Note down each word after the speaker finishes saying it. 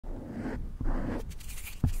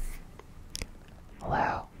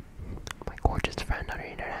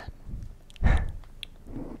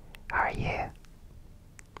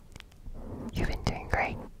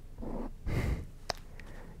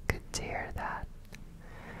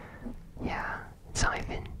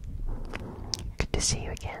Ivan. Good to see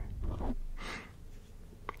you again.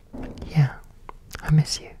 Yeah, I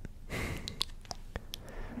miss you.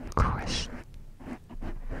 Of course.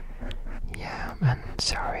 Yeah, I'm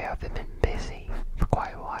sorry I've been busy for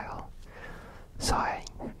quite a while, so I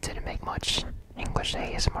didn't make much English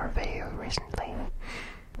ASMR video recently.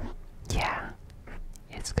 Yeah,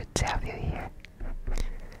 it's good to have you here.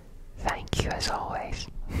 Thank you as always.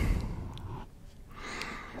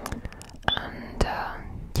 And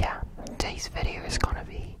yeah, today's video is gonna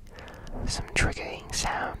be some triggering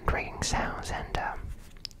sounds, and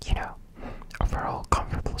you know, overall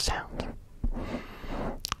comfortable sounds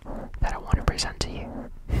that I want to present to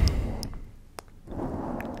you.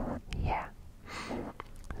 Yeah.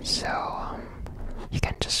 So you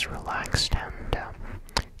can just relax, and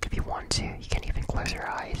if you want to, you can even close your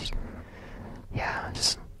eyes. Yeah,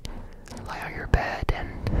 just lie on your bed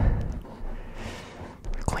and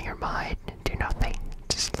clear your mind and do nothing.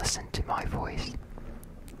 Just listen to my voice.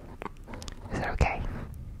 Is that okay?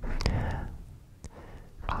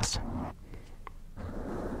 Awesome.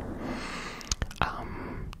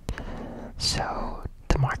 So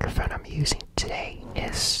the microphone I'm using today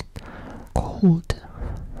is called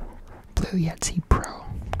Blue Yeti Pro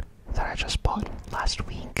that I just bought last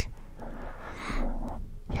week.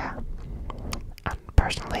 Yeah. And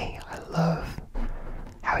personally, I love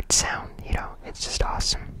how it sounds, you know, it's just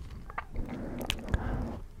awesome.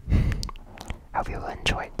 Hope you'll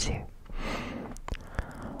enjoy it too.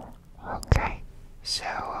 Okay, so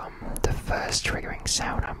the first triggering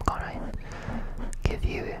sound I'm gonna give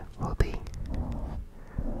you will be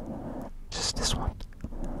just this one.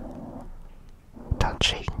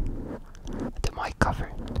 Touching the mic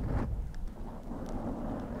cover.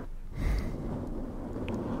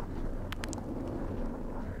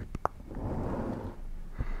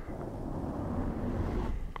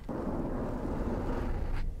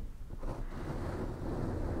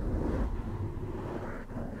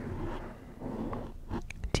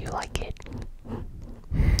 Do you like it?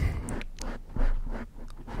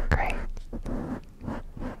 Great.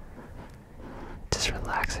 Just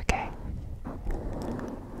relax, okay?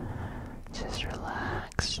 Just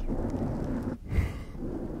relax.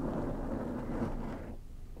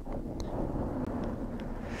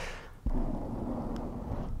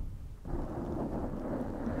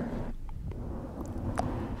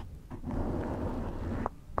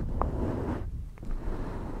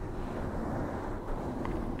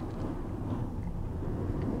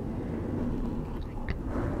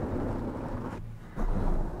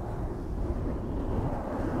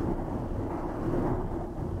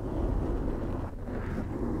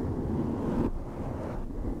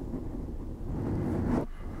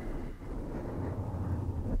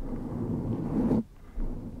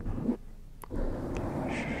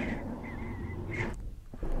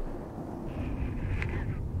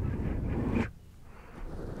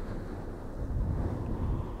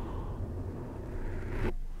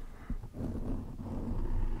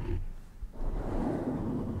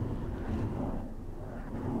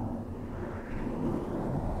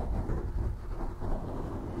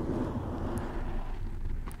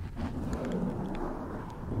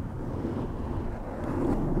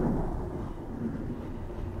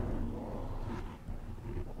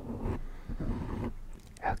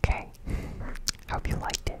 Okay, hope you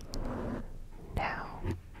liked it. Now,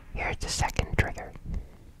 here's the second trigger.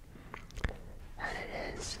 And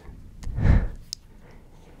it is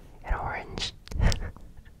an orange.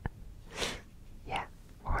 Yeah,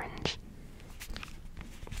 orange.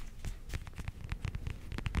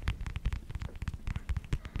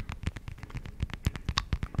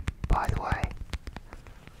 By the way,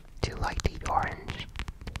 do you like to eat orange?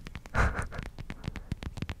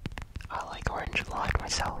 I like orange a lot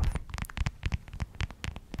myself.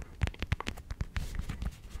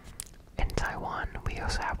 In Taiwan, we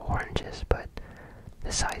also have oranges, but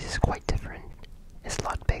the size is quite different. It's a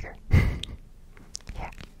lot bigger. Yeah.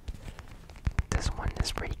 This one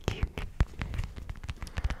is pretty cute.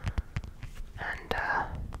 And,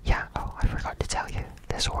 yeah, oh, I forgot to tell you,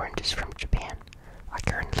 this orange is from Japan. I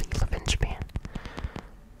currently live in Japan.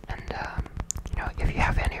 And, you know, if you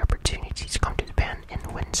have any opportunities to come to Japan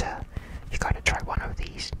in winter, you gotta try one of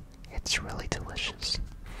these. It's really delicious.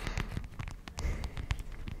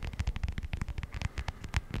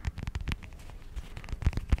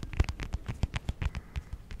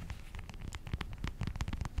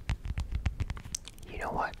 You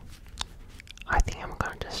know what? I think I'm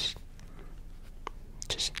gonna just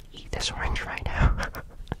eat this orange right now.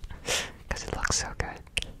 Because it looks so good.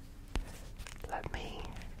 Let me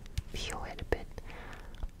peel it a bit.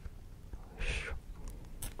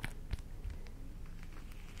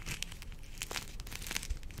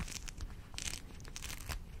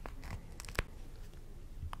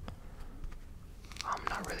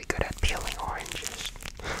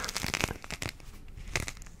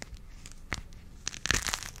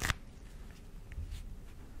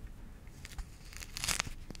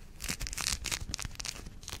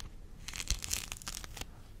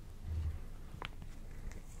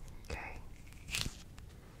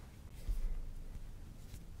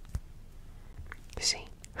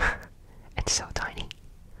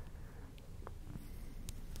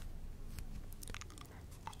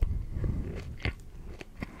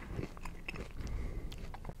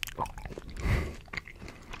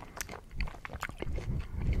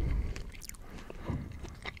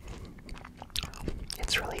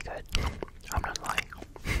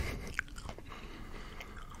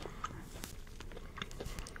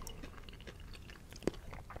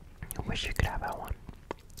 Wish you could have that one.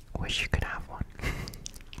 Wish you could have one.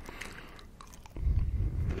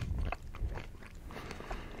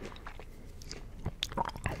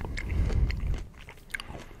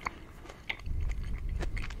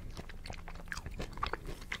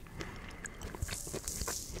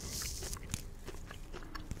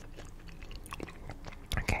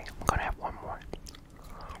 Okay, I'm gonna have one more.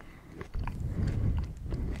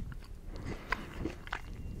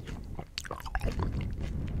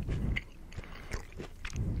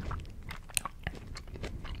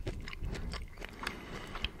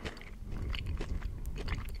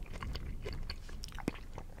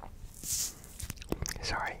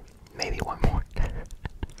 Sorry, maybe one more.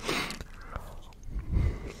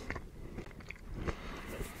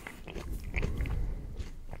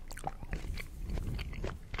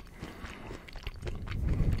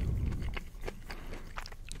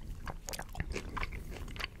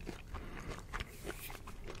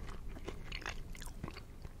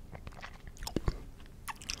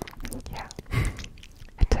 Yeah,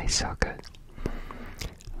 it tastes so good.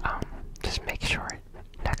 Just make sure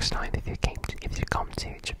next time if you come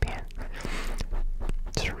to Japan,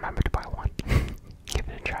 just remember to buy one. Give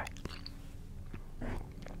it a try.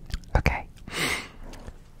 Okay.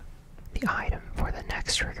 The item for the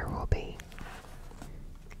next trigger will be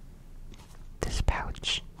this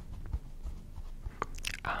pouch.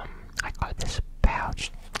 I got this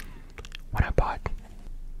pouch when I bought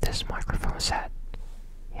this microphone set.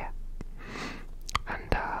 Yeah.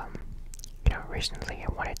 And recently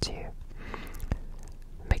I wanted to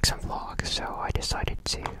make some vlogs, so I decided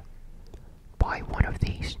to buy one of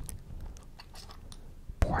these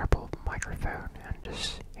portable microphone and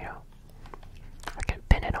just, I can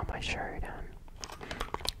pin it on my shirt and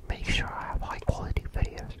make sure I have high quality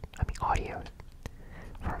audio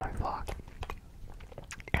for my vlog.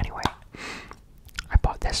 Anyway, I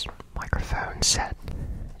bought this microphone set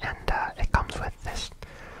and it comes with this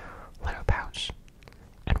little pouch.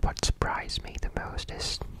 And what surprised me the most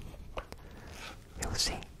is, you'll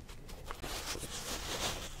see.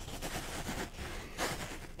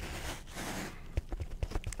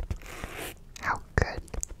 How good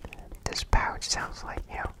this pouch sounds like,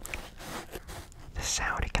 the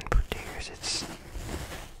sound it can produce, it's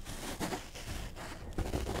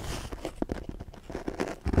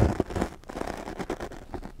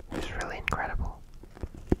really incredible.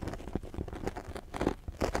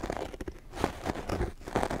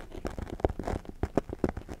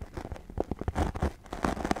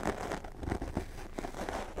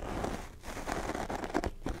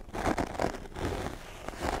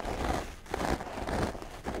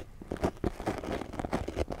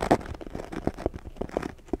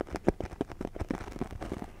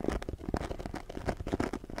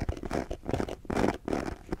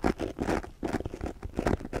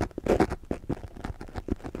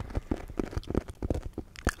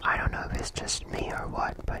 I don't know if it's just me or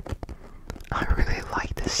what, but I really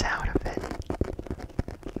like the sound of it.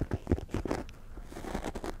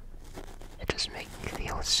 It just makes me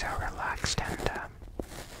feel so relaxed and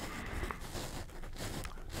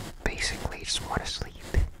basically just want to sleep.